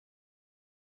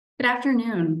Good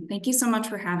afternoon. Thank you so much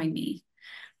for having me.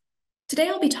 Today,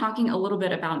 I'll be talking a little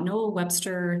bit about Noah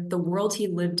Webster, the world he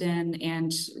lived in,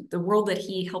 and the world that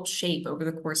he helped shape over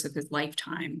the course of his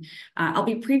lifetime. I'll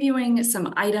be previewing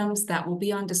some items that will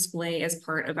be on display as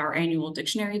part of our annual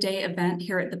Dictionary Day event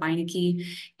here at the Beinecke,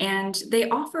 and they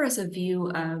offer us a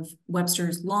view of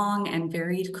Webster's long and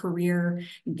varied career,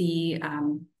 the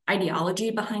ideology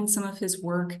behind some of his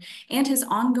work, and his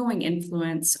ongoing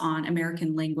influence on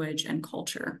American language and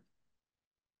culture.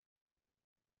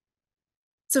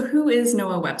 So who is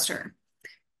Noah Webster?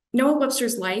 Noah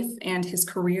Webster's life and his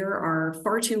career are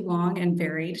far too long and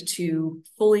varied to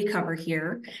fully cover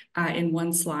here in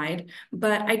one slide,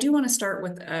 but I do want to start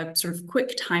with a sort of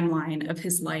quick timeline of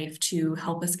his life to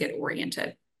help us get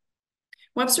oriented.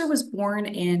 Webster was born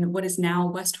in what is now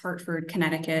West Hartford,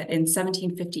 Connecticut in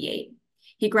 1758.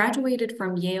 He graduated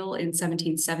from Yale in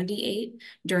 1778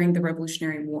 during the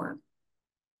Revolutionary War.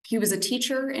 He was a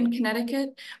teacher in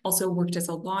Connecticut, also worked as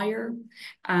a lawyer,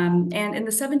 and in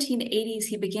the 1780s,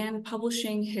 he began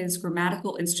publishing his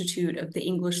Grammatical Institute of the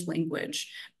English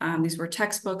Language. These were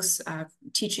textbooks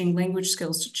teaching language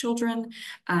skills to children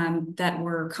that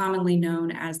were commonly known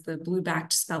as the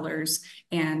blue-backed spellers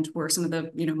and were some of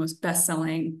the most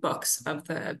best-selling books of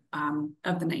the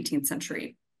 19th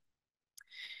century.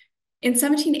 In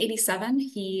 1787,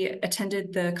 he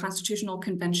attended the Constitutional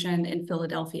Convention in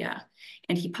Philadelphia,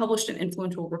 and he published an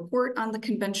influential report on the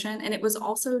convention. And it was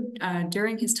also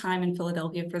during his time in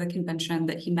Philadelphia for the convention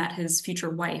that he met his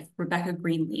future wife, Rebecca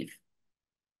Greenleaf.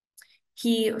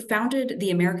 He founded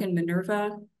the American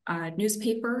Minerva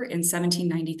newspaper in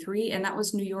 1793, and that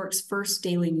was New York's first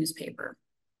daily newspaper.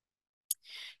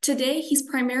 Today, he's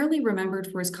primarily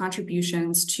remembered for his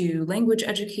contributions to language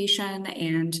education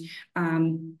and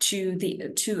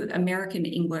to American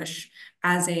English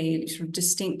as a sort of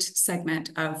distinct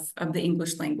segment of the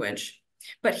English language.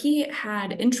 But he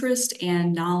had interest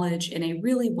and knowledge in a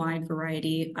really wide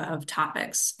variety of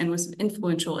topics and was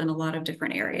influential in a lot of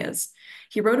different areas.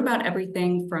 He wrote about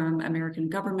everything from American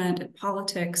government and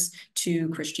politics to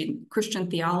Christian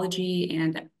theology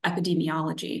and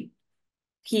epidemiology.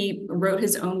 He wrote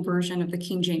his own version of the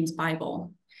King James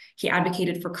Bible. He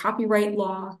advocated for copyright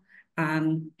law.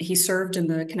 He served in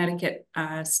the Connecticut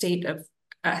the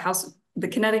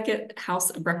Connecticut House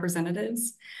of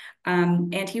Representatives.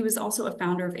 And he was also a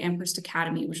founder of Amherst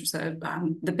Academy, which was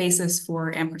the basis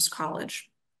for Amherst College.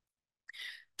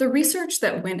 The research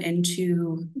that went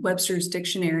into Webster's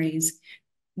dictionaries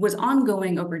was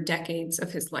ongoing over decades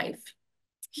of his life.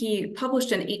 He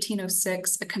published in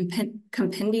 1806 a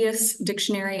compendious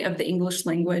dictionary of the English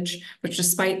language, which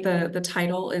despite the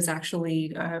title is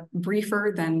actually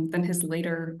briefer than his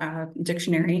later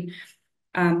dictionary.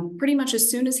 Pretty much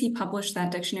as soon as he published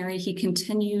that dictionary, he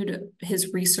continued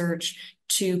his research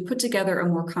to put together a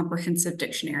more comprehensive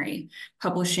dictionary,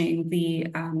 publishing the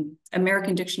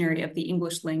American Dictionary of the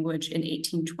English Language in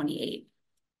 1828.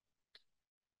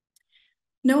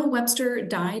 Noah Webster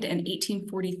died in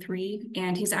 1843,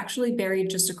 and he's actually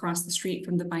buried just across the street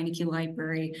from the Beinecke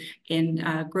Library in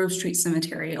Grove Street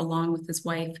Cemetery, along with his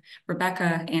wife,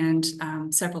 Rebecca, and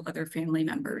several other family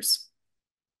members.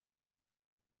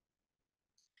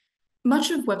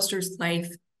 Much of Webster's life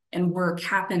and work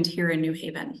happened here in New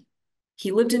Haven.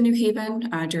 He lived in New Haven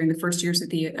during the first years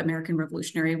of the American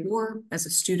Revolutionary War as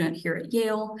a student here at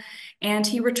Yale, and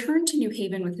he returned to New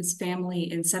Haven with his family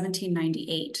in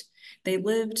 1798. They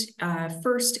lived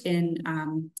first in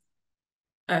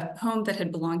a home that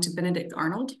had belonged to Benedict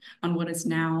Arnold on what is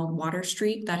now Water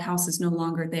Street. That house is no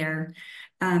longer there.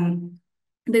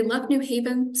 They left New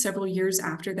Haven several years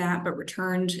after that, but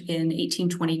returned in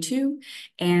 1822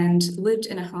 and lived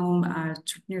in a home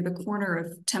near the corner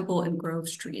of Temple and Grove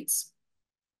Streets.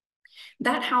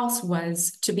 That house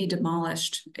was to be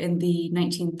demolished in the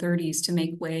 1930s to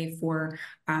make way for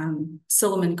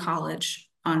Silliman College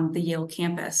on the Yale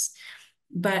campus.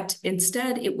 But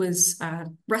instead, it was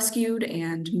rescued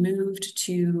and moved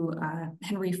to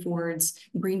Henry Ford's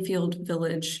Greenfield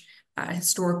Village,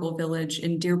 historical village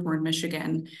in Dearborn,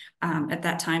 Michigan at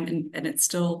that time, and it's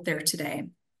still there today.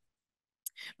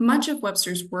 Much of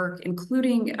Webster's work,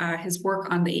 including his work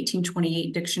on the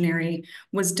 1828 dictionary,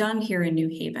 was done here in New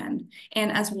Haven,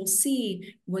 and as we'll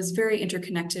see, was very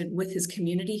interconnected with his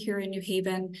community here in New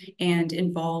Haven and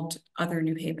involved other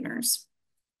New Haveners.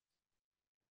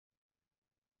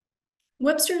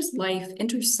 Webster's life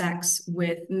intersects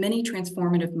with many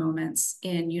transformative moments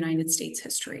in United States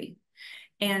history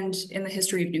and in the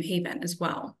history of New Haven as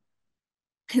well.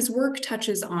 His work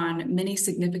touches on many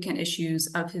significant issues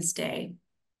of his day.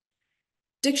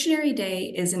 Dictionary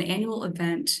Day is an annual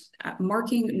event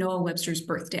marking Noah Webster's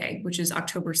birthday, which is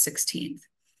October 16th.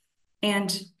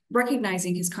 and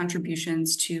recognizing his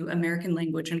contributions to American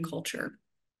language and culture.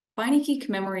 Beinecke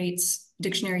commemorates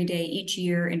Dictionary Day each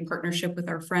year in partnership with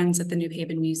our friends at the New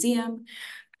Haven Museum,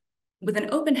 with an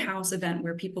open house event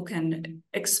where people can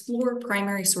explore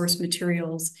primary source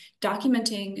materials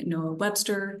documenting Noah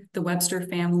Webster, the Webster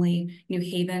family, New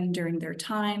Haven during their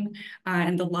time,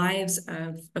 and the lives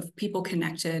of people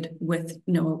connected with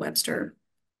Noah Webster,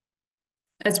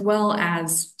 as well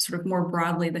as sort of more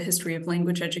broadly the history of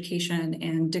language education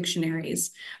and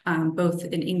dictionaries, both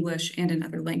in English and in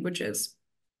other languages.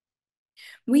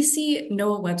 We see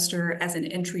Noah Webster as an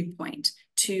entry point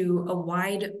to a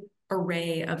wide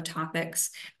array of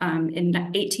topics in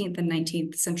 18th and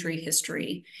 19th century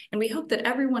history. And we hope that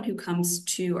everyone who comes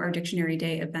to our Dictionary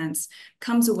Day events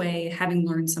comes away having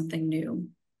learned something new.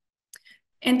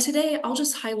 And today, I'll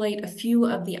just highlight a few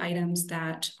of the items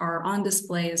that are on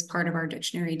display as part of our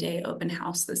Dictionary Day open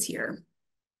house this year.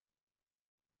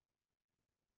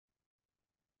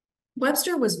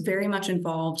 Webster was very much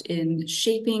involved in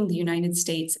shaping the United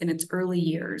States in its early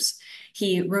years.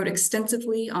 He wrote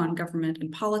extensively on government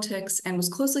and politics and was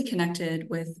closely connected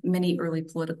with many early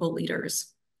political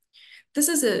leaders. This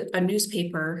is a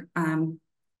newspaper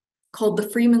called the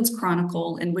Freeman's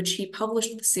Chronicle, in which he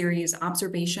published the series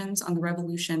Observations on the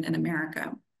Revolution in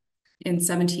America in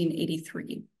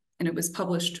 1783. And it was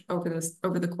published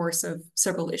over the course of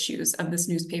several issues of this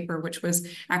newspaper, which was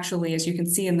actually, as you can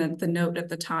see in the note at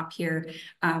the top here,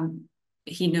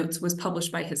 he notes was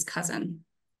published by his cousin.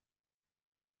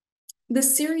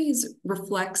 This series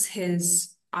reflects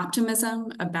his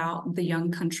optimism about the young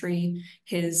country,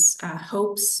 his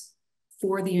hopes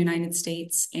for the United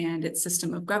States and its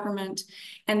system of government,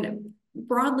 and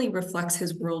broadly reflects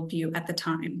his worldview at the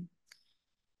time.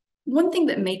 One thing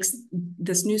that makes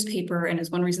this newspaper, and is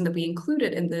one reason that we include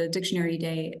it in the Dictionary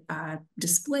Day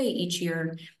display each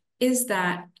year, is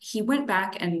that he went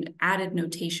back and added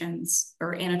notations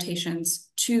or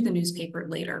annotations to the newspaper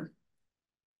later.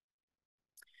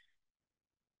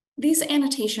 These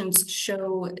annotations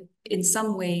show in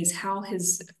some ways how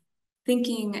his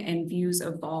thinking and views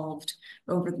evolved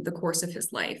over the course of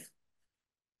his life,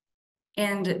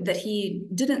 and that he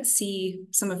didn't see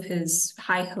some of his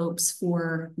high hopes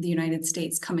for the United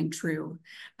States coming true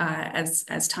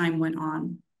as time went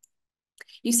on.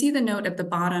 You see the note at the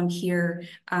bottom here.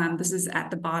 This is at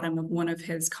the bottom of one of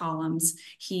his columns.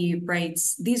 He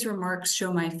writes, "These remarks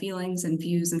show my feelings and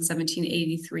views in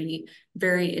 1783,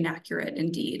 very inaccurate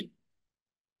indeed."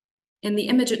 In the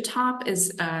image at top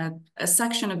is a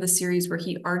section of the series where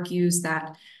he argues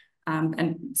that,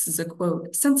 and this is a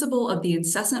quote, "sensible of the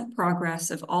incessant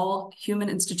progress of all human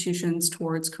institutions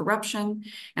towards corruption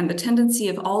and the tendency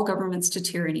of all governments to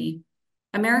tyranny,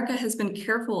 America has been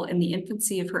careful in the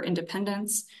infancy of her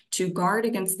independence to guard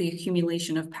against the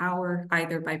accumulation of power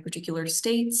either by particular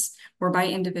states or by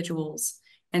individuals,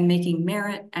 and making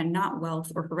merit and not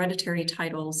wealth or hereditary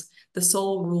titles the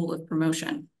sole rule of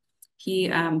promotion."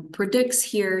 He predicts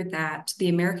here that the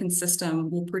American system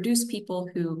will produce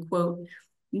people who, quote,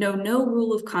 "know no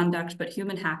rule of conduct but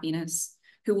human happiness,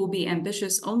 who will be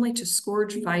ambitious only to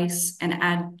scourge vice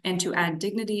and to add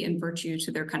dignity and virtue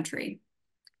to their country."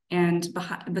 And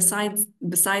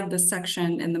beside this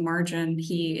section in the margin,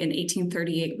 he in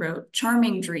 1838 wrote,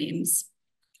 "Charming dreams."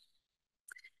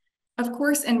 Of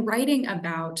course, in writing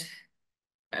about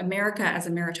America as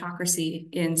a meritocracy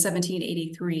in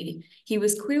 1783, he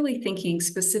was clearly thinking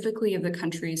specifically of the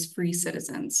country's free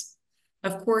citizens.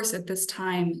 Of course, at this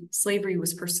time, slavery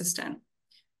was persistent.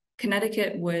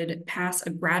 Connecticut would pass a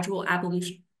gradual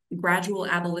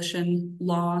abolition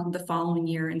law the following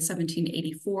year in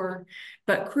 1784,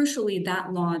 but crucially,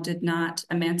 that law did not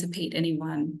emancipate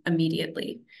anyone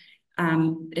immediately.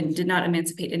 It did not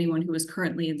emancipate anyone who was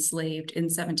currently enslaved in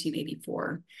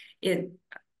 1784. It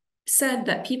said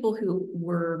that people who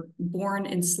were born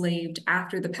enslaved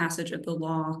after the passage of the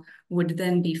law would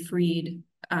then be freed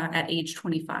at age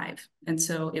 25. And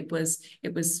so it was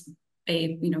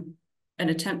an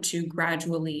attempt to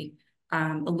gradually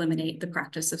eliminate the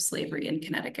practice of slavery in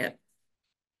Connecticut.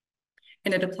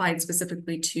 And it applied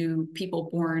specifically to people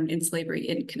born in slavery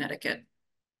in Connecticut.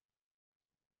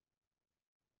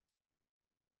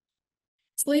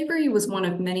 Slavery was one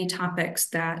of many topics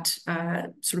that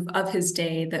sort of his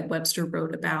day that Webster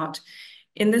wrote about.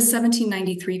 In this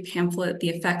 1793 pamphlet, The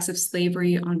Effects of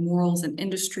Slavery on Morals and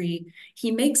Industry, he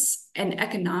makes an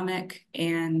economic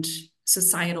and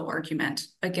societal argument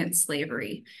against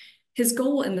slavery. His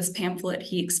goal in this pamphlet,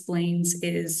 he explains,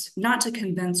 is not to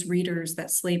convince readers that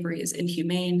slavery is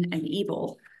inhumane and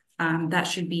evil. That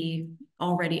should be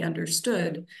already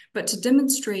understood, but to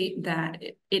demonstrate that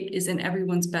it is in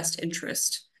everyone's best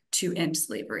interest to end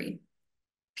slavery.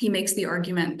 He makes the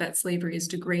argument that slavery is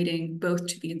degrading both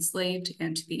to the enslaved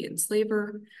and to the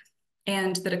enslaver,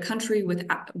 and that a country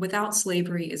without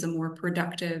slavery is a more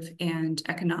productive and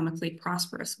economically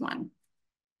prosperous one.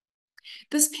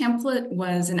 This pamphlet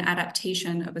was an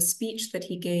adaptation of a speech that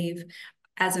he gave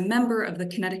as a member of the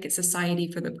Connecticut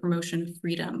Society for the Promotion of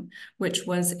Freedom, which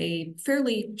was a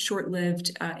fairly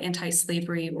short-lived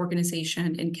anti-slavery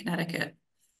organization in Connecticut.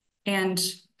 And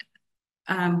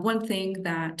one thing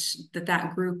that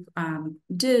group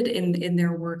did in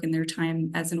their work, in their time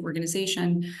as an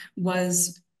organization,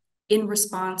 was in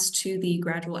response to the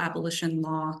gradual abolition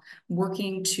law,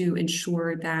 working to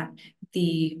ensure that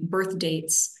the birth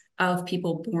dates of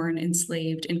people born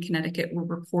enslaved in Connecticut were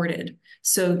recorded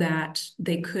so that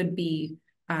they could be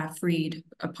freed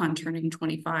upon turning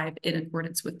 25 in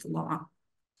accordance with the law.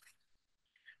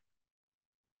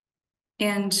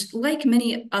 And like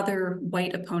many other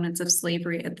white opponents of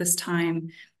slavery at this time,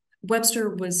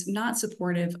 Webster was not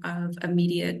supportive of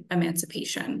immediate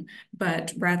emancipation,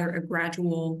 but rather a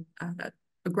gradual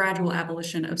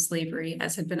abolition of slavery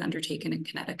as had been undertaken in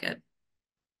Connecticut.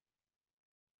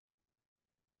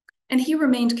 And he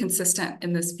remained consistent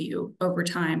in this view over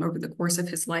time, over the course of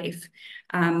his life.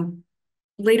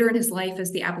 Later in his life,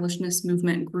 as the abolitionist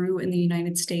movement grew in the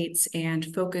United States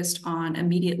and focused on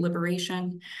immediate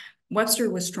liberation, Webster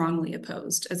was strongly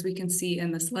opposed, as we can see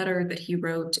in this letter that he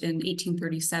wrote in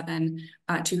 1837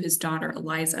 to his daughter,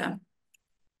 Eliza.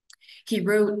 He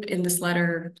wrote in this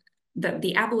letter that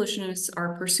the abolitionists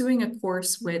are pursuing a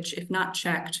course which, if not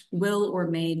checked, will or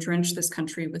may drench this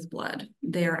country with blood.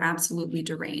 They are absolutely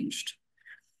deranged.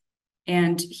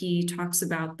 And he talks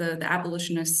about the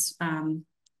abolitionists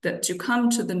that to come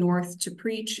to the North to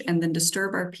preach and then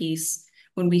disturb our peace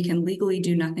when we can legally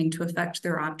do nothing to affect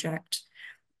their object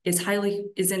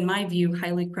is in my view,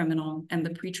 highly criminal, and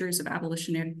the preachers of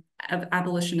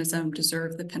abolitionism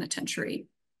deserve the penitentiary.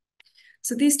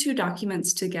 So these two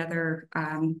documents together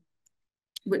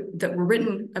that were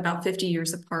written about 50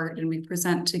 years apart, and we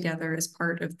present together as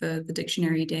part of the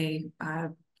Dictionary Day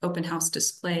open house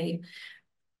display,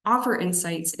 offer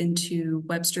insights into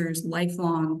Webster's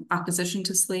lifelong opposition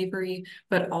to slavery,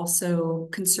 but also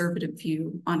conservative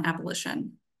view on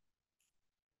abolition.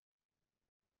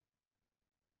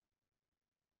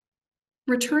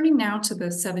 Returning now to the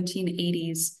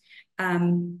 1780s,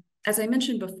 as I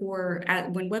mentioned before,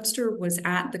 when Webster was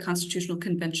at the Constitutional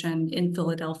Convention in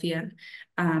Philadelphia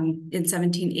in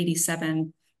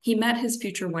 1787, he met his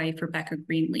future wife, Rebecca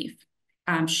Greenleaf.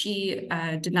 She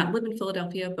did not live in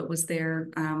Philadelphia, but was there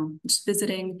just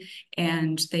visiting,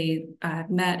 and they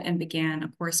met and began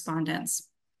a correspondence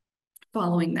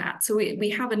following that. So we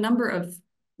have a number of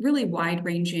really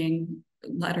wide-ranging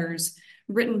letters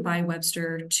written by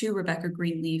Webster to Rebecca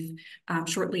Greenleaf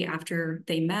shortly after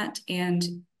they met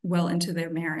and well into their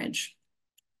marriage.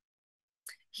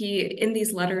 In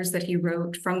these letters that he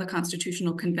wrote from the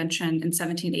Constitutional Convention in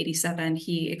 1787,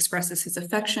 he expresses his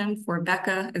affection for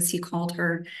Becca, as he called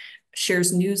her,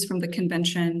 shares news from the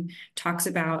convention, talks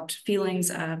about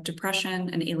feelings of depression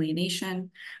and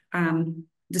alienation,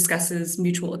 discusses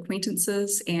mutual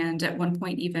acquaintances, and at one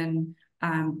point even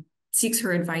seeks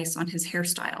her advice on his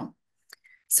hairstyle.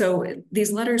 So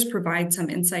these letters provide some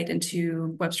insight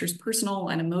into Webster's personal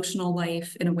and emotional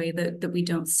life in a way that we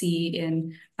don't see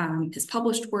in his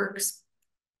published works.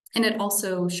 And it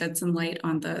also sheds some light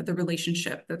on the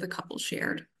relationship that the couple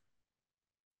shared.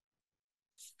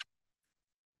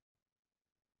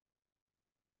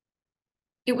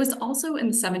 It was also in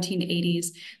the 1780s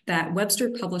that Webster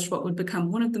published what would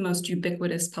become one of the most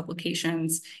ubiquitous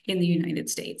publications in the United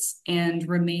States and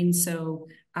remained so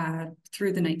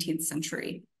through the 19th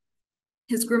century.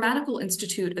 His Grammatical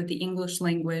Institute of the English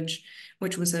Language,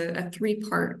 which was a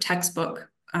three-part textbook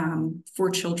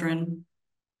for children,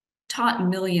 taught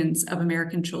millions of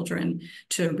American children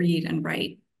to read and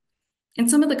write. In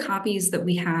some of the copies that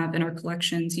we have in our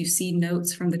collections, you see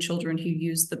notes from the children who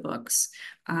used the books,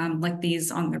 like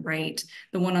these on the right.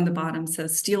 The one on the bottom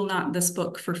says, "Steal not this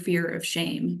book for fear of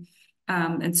shame."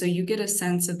 And so you get a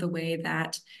sense of the way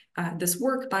that this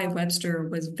work by Webster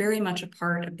was very much a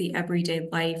part of the everyday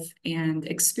life and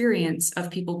experience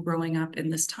of people growing up in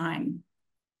this time,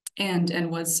 and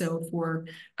was so for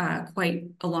quite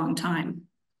a long time.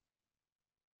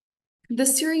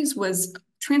 This series was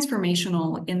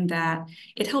transformational in that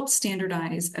it helped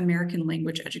standardize American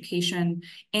language education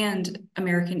and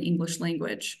American English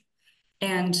language,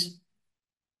 and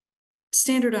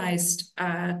standardized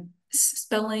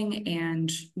spelling and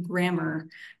grammar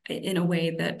in a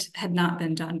way that had not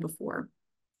been done before.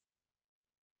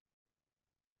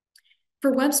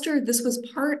 For Webster, this was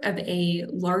part of a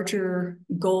larger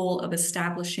goal of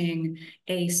establishing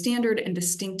a standard and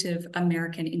distinctive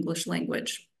American English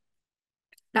language.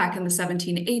 Back in the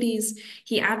 1780s,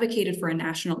 he advocated for a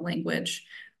national language,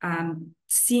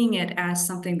 seeing it as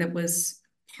something that was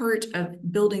part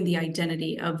of building the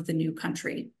identity of the new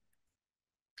country.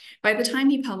 By the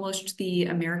time he published the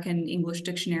American English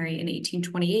Dictionary in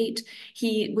 1828,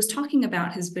 he was talking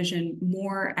about his vision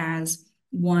more as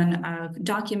one of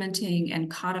documenting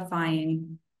and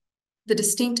codifying the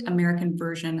distinct American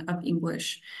version of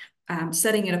English,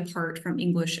 setting it apart from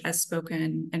English as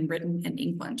spoken and written in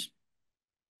England.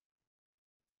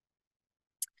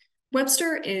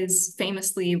 Webster is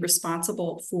famously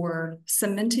responsible for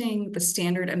cementing the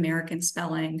standard American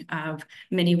spelling of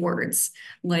many words,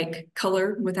 like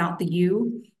color without the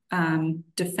U,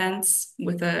 defense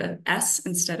with a S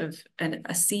instead of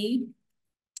a C,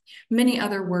 many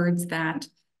other words that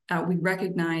we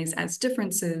recognize as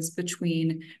differences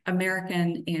between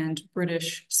American and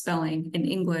British spelling in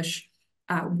English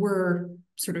were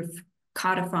sort of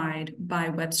codified by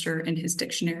Webster in his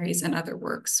dictionaries and other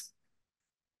works.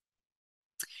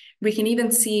 We can even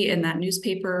see in that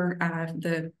newspaper,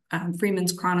 the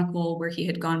Freeman's Chronicle, where he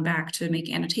had gone back to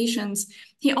make annotations,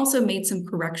 he also made some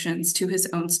corrections to his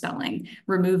own spelling,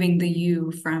 removing the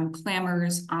U from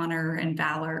clamors, honor, and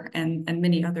valor, and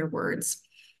many other words.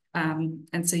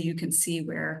 And so you can see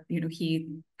where he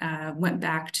went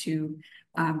back to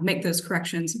make those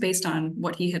corrections based on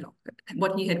what he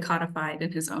had codified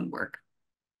in his own work.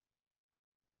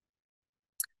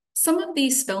 Some of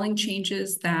these spelling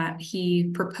changes that he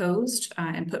proposed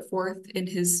and put forth in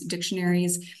his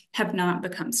dictionaries have not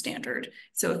become standard.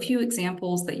 So a few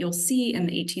examples that you'll see in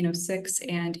the 1806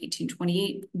 and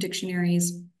 1828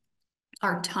 dictionaries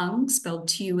are tongue, spelled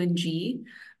T-U-N-G,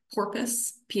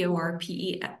 porpoise,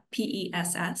 P-O-R-P-E-S-S,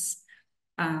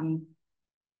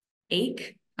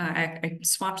 ache, I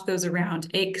swapped those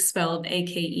around, ache spelled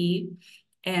A-K-E,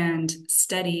 and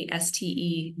steady,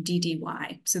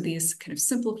 S-T-E-D-D-Y. So these kind of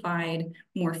simplified,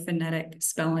 more phonetic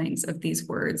spellings of these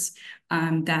words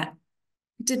that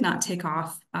did not take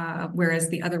off, whereas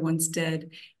the other ones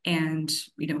did, and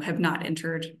have not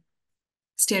entered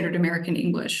standard American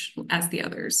English as the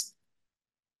others.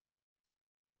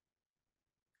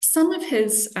 Some of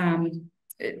his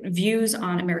views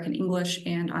on American English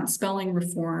and on spelling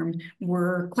reform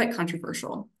were quite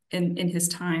controversial in his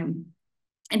time,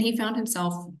 and he found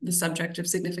himself the subject of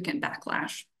significant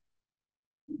backlash.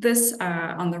 This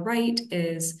on the right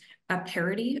is a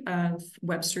parody of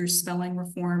Webster's spelling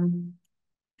reform,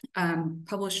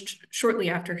 published shortly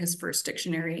after his first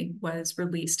dictionary was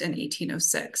released in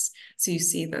 1806. So you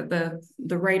see that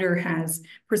the writer has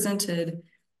presented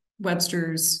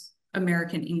Webster's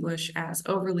American English as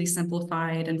overly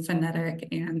simplified and phonetic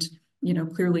and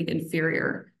clearly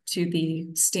inferior to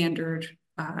the standard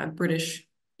British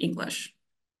English.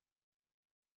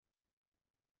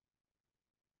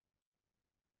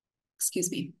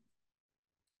 Excuse me.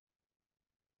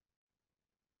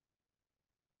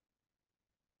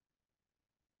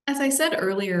 As I said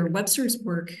earlier, Webster's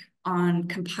work on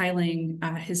compiling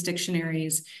his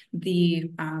dictionaries,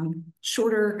 the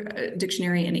shorter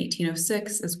dictionary in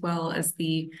 1806, as well as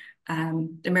the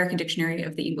American Dictionary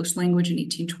of the English Language in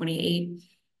 1828,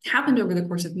 happened over the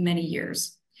course of many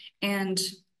years. And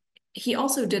he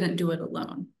also didn't do it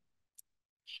alone.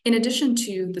 In addition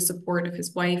to the support of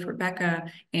his wife,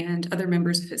 Rebecca, and other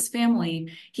members of his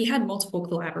family, he had multiple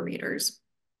collaborators.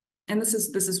 And this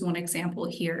is one example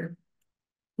here.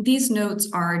 These notes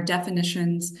are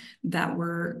definitions that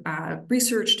were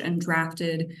researched and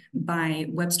drafted by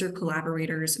Webster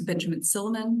collaborators Benjamin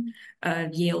Silliman, a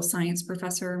Yale science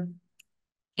professor,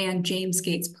 and James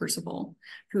Gates Percival,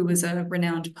 who was a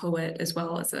renowned poet as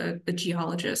well as a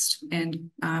geologist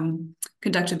and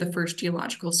conducted the first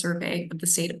geological survey of the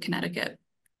state of Connecticut.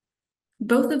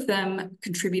 Both of them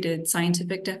contributed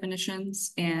scientific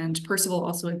definitions, and Percival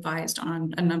also advised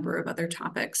on a number of other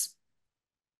topics.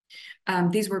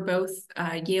 These were both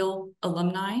Yale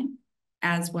alumni,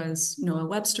 as was Noah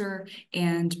Webster,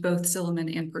 and both Silliman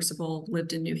and Percival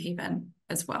lived in New Haven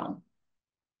as well.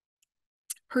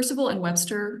 Percival and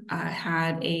Webster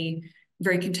had a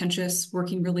very contentious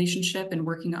working relationship and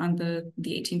working on the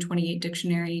 1828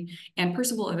 dictionary, and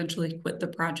Percival eventually quit the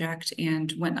project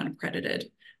and went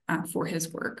uncredited for his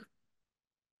work.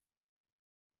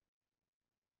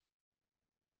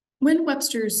 When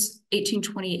Webster's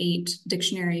 1828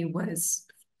 dictionary was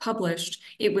published,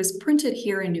 it was printed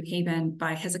here in New Haven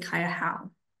by Hezekiah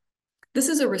Howe. This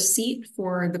is a receipt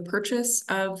for the purchase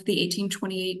of the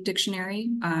 1828 dictionary,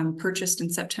 purchased in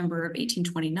September of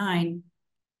 1829.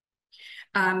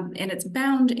 And it's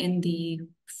bound in the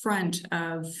front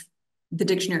of the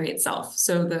dictionary itself.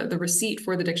 So the receipt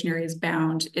for the dictionary is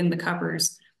bound in the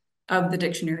covers of the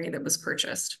dictionary that was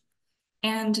purchased.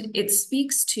 And it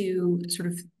speaks to sort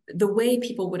of the way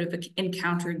people would have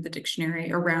encountered the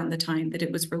dictionary around the time that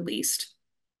it was released,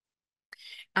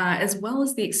 as well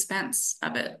as the expense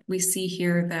of it. We see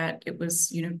here that it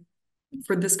was,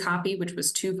 for this copy, which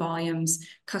was 2 volumes,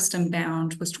 custom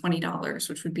bound was $20,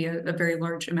 which would be a very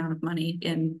large amount of money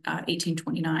in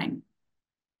 1829.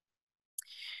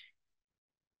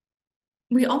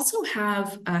 We also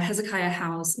have Hezekiah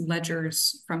Howe's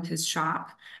ledgers from his shop,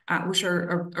 which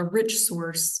are a rich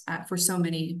source for so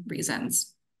many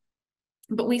reasons.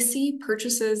 But we see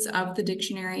purchases of the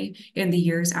dictionary in the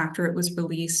years after it was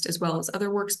released, as well as other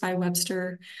works by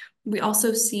Webster. We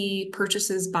also see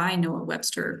purchases by Noah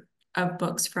Webster of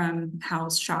books from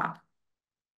Howe's shop.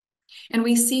 And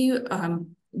we see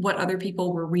what other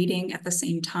people were reading at the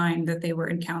same time that they were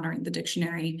encountering the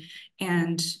dictionary,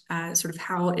 and sort of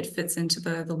how it fits into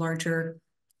the larger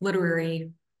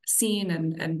literary scene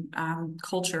and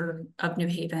culture of New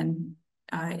Haven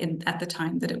at the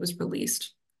time that it was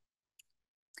released.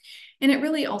 And it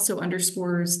really also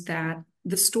underscores that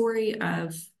the story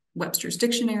of Webster's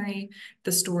dictionary,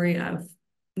 the story of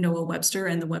Noah Webster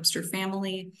and the Webster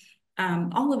family,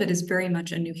 all of it is very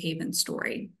much a New Haven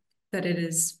story, that it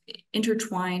is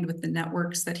intertwined with the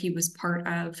networks that he was part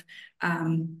of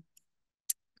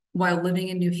while living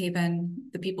in New Haven,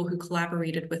 the people who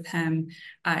collaborated with him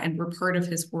and were part of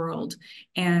his world.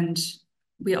 And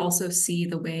we also see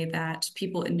the way that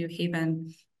people in New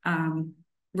Haven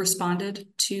responded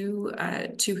to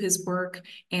his work,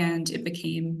 and it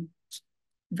became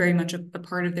very much a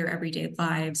part of their everyday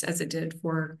lives, as it did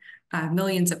for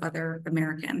millions of other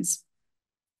Americans.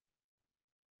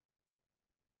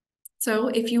 So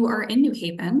if you are in New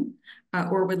Haven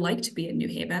or would like to be in New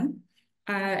Haven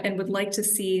and would like to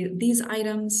see these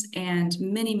items and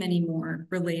many, many more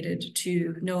related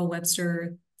to Noah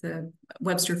Webster, the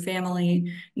Webster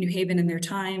family, New Haven in their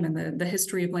time, and the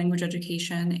history of language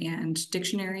education and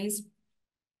dictionaries,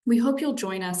 we hope you'll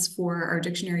join us for our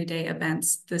Dictionary Day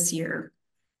events this year.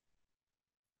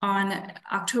 On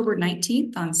October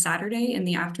 19th, on Saturday in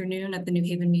the afternoon at the New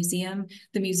Haven Museum,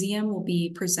 the museum will be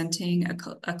presenting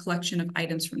a collection of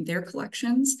items from their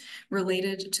collections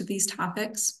related to these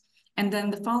topics. And then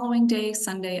the following day,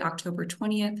 Sunday, October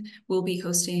 20th, we'll be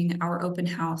hosting our open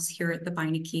house here at the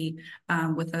Beinecke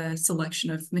with a selection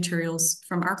of materials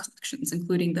from our collections,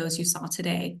 including those you saw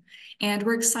today. And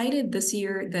we're excited this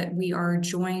year that we are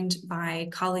joined by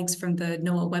colleagues from the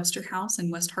Noah Webster House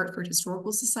and West Hartford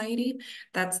Historical Society.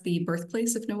 That's the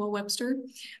birthplace of Noah Webster.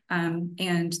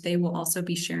 And they will also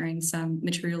be sharing some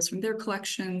materials from their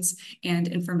collections and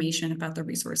information about the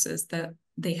resources that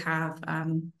they have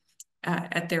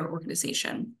at their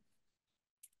organization.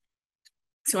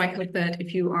 So I hope that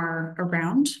if you are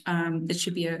around, it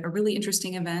should be a really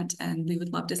interesting event, and we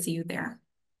would love to see you there.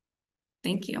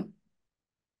 Thank you.